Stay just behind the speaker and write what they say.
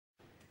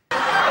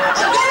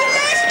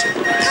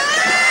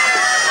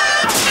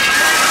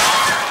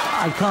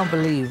can't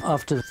believe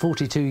after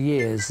 42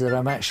 years that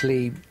I'm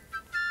actually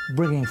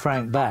bringing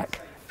Frank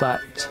back,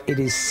 but it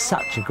is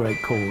such a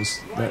great cause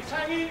that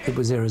it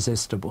was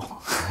irresistible.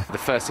 The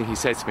first thing he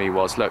said to me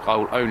was, look, I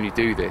will only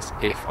do this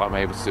if I'm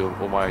able to do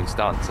all my own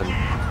stunts. And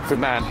for a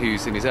man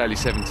who's in his early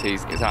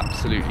 70s, it's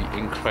absolutely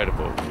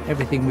incredible.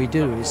 Everything we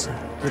do is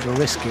a little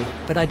risky,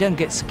 but I don't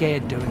get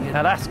scared doing it.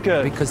 Now that's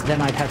good. Because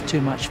then I'd have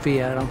too much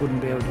fear and I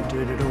wouldn't be able to do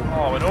it at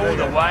all. Oh, and all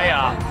the way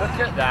up. Look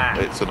at that.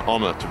 It's an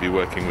honour to be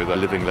working with a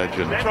living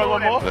legend. Try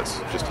one more. Let's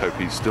just hope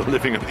he's still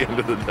living at the end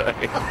of the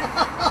day.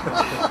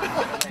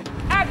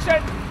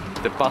 Action!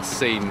 The bus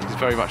scene is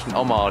very much an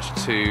homage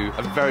to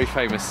a very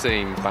famous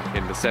scene back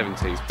in the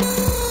 70s.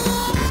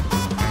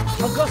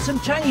 I've got some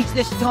change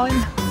this time.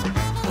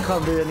 I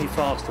can't do any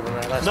faster than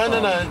that. That's No,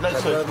 fine.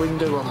 let's we can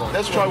do one more.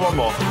 Let's try one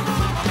more.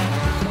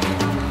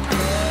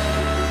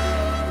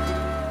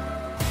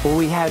 Well,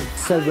 we had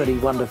so many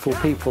wonderful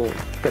people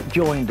that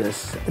joined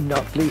us,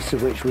 not least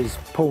of which was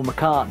Paul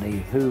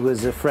McCartney, who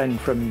was a friend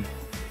from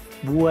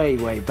way,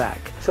 way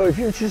back. So if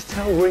you just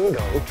tell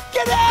Ringo...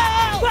 Get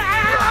out!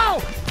 Ow!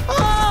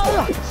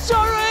 Oh,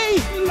 sorry!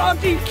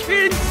 Bloody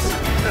kids!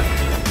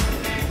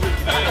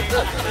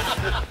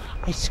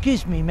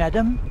 Excuse me,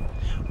 madam.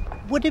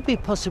 Would it be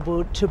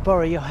possible to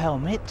borrow your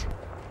helmet?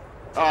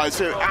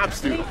 It's an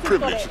absolute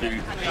privilege to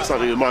do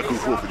something with Michael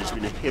Crawford. He's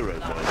been a hero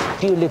of mine.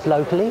 Do you live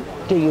locally?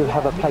 Do you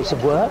have a place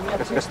of work?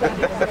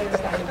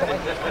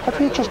 Have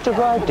you just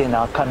arrived in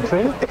our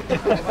country?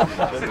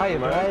 Hey,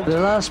 man. The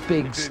last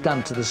big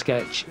stunt of the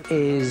sketch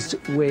is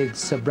with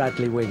Sir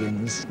Bradley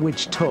Wiggins,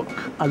 which took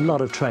a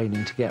lot of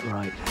training to get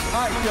right.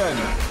 Action!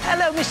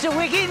 Hello, Mr.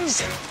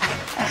 Wiggins.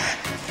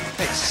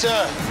 It's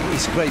Sir.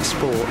 It's a great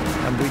sport,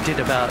 and we did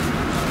about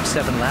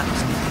 7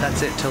 laps.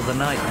 That's it till the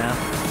night now.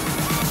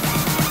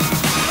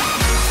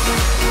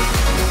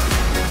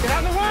 Get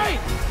out of the way!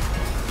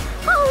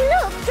 Oh,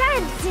 look,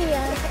 Dad's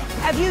here.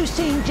 Have you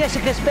seen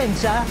Jessica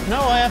Spencer?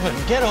 No, I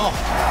haven't. Get off.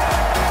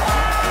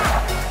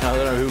 I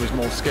don't know who was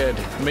more scared,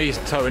 me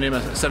towing him, a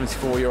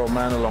 74-year-old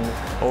man along,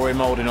 or him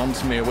holding on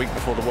to me a week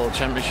before the World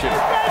Championship.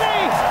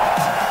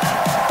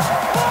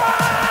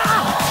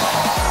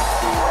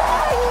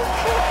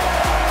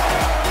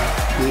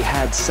 We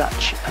had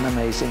such an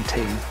amazing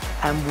team.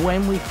 And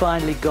when we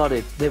finally got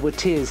it, there were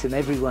tears in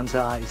everyone's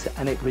eyes,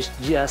 and it was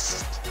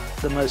just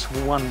the most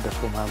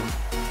wonderful moment.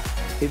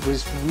 It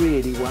was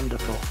really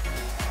wonderful.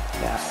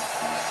 Yeah.